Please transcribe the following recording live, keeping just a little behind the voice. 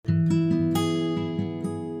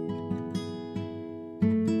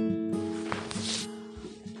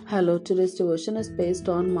Hello, today's devotion is based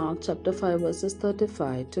on Mark chapter 5 verses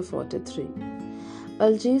 35 to 43.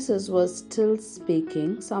 While Jesus was still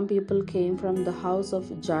speaking, some people came from the house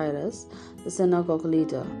of Jairus, the synagogue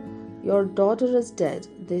leader. "Your daughter is dead,"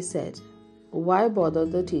 they said. "Why bother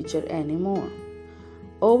the teacher anymore?"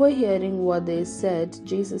 Overhearing what they said,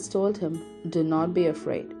 Jesus told him, "Do not be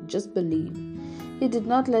afraid, just believe." He did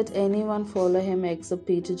not let anyone follow him except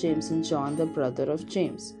Peter, James, and John, the brother of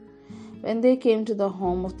James. When they came to the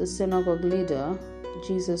home of the synagogue leader,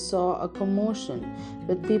 Jesus saw a commotion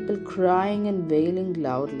with people crying and wailing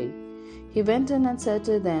loudly. He went in and said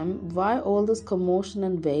to them, "Why all this commotion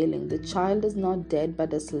and wailing? The child is not dead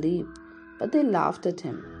but asleep." But they laughed at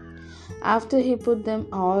him. After he put them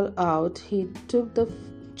all out, he took the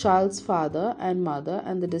child's father and mother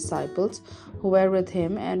and the disciples who were with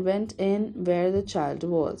him and went in where the child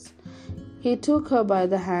was. He took her by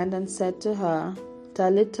the hand and said to her,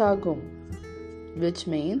 "Talitha cum," which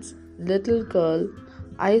means, "Little girl,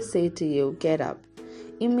 I say to you, get up."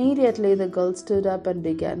 Immediately the girl stood up and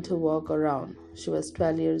began to walk around. She was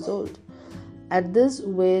 12 years old. At this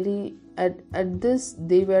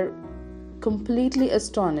they were completely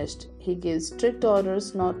astonished. He gave strict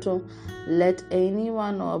orders not to let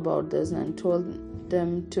anyone know about this and told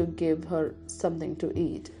them to give her something to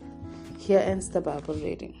eat. Here ends the Bible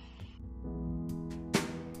reading.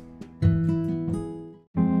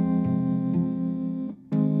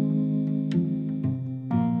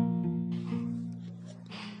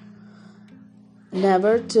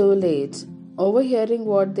 Never too late. Overhearing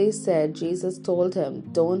what they said, Jesus told him,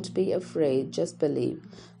 "Don't be afraid, just believe."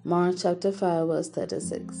 Mark chapter 5 verse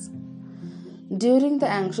 36. During the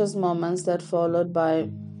anxious moments that followed by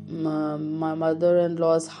my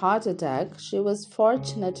mother-in-law's heart attack, she was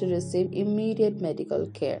fortunate to receive immediate medical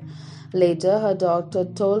care. Later, her doctor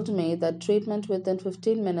told me that treatment within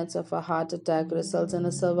 15 minutes of a heart attack results in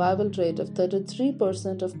a survival rate of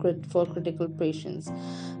 33% for critical patients,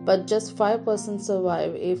 but just 5%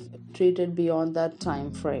 survive if treated beyond that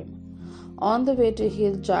time frame. On the way to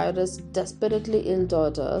heal Jairus' desperately ill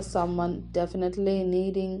daughter, someone definitely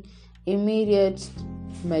needing immediate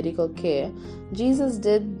medical care, Jesus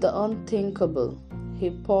did the unthinkable. He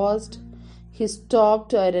paused, he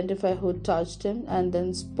stopped to identify who touched him, and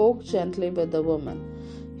then spoke gently with the woman.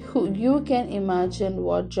 You can imagine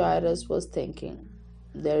what Jairus was thinking.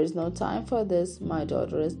 "There is no time for this, my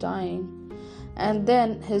daughter is dying." And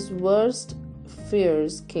then his worst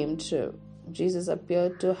fears came true. Jesus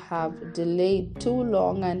appeared to have delayed too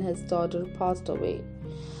long and his daughter passed away.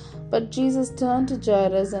 But Jesus turned to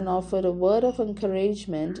Jairus and offered a word of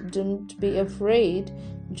encouragement. "Don't be afraid,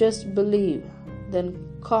 just believe." Then,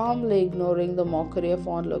 calmly ignoring the mockery of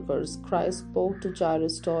onlookers, Christ spoke to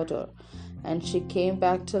Jairus' daughter, and she came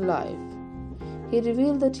back to life. He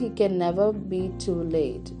revealed that he can never be too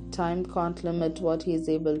late. Time can't limit what he is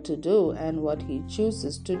able to do and what he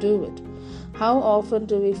chooses to do it. How often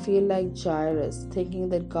do we feel like Jairus, thinking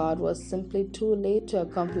that God was simply too late to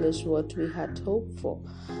accomplish what we had hoped for?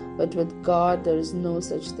 But with God, there is no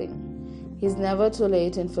such thing. He's never too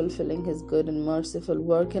late in fulfilling his good and merciful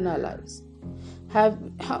work in our lives. How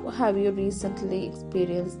have you recently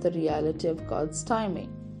experienced the reality of God's timing?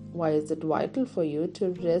 Why is it vital for you to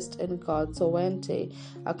rest in God's sovereignty,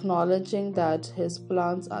 acknowledging that his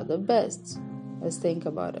plans are the best? Let's think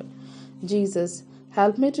about it. Jesus,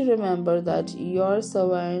 help me to remember that you're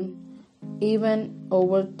sovereign even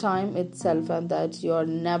over time itself, and that you're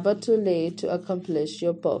never too late to accomplish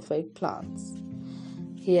your perfect plans.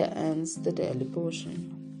 Here ends the daily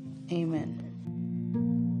portion. Amen.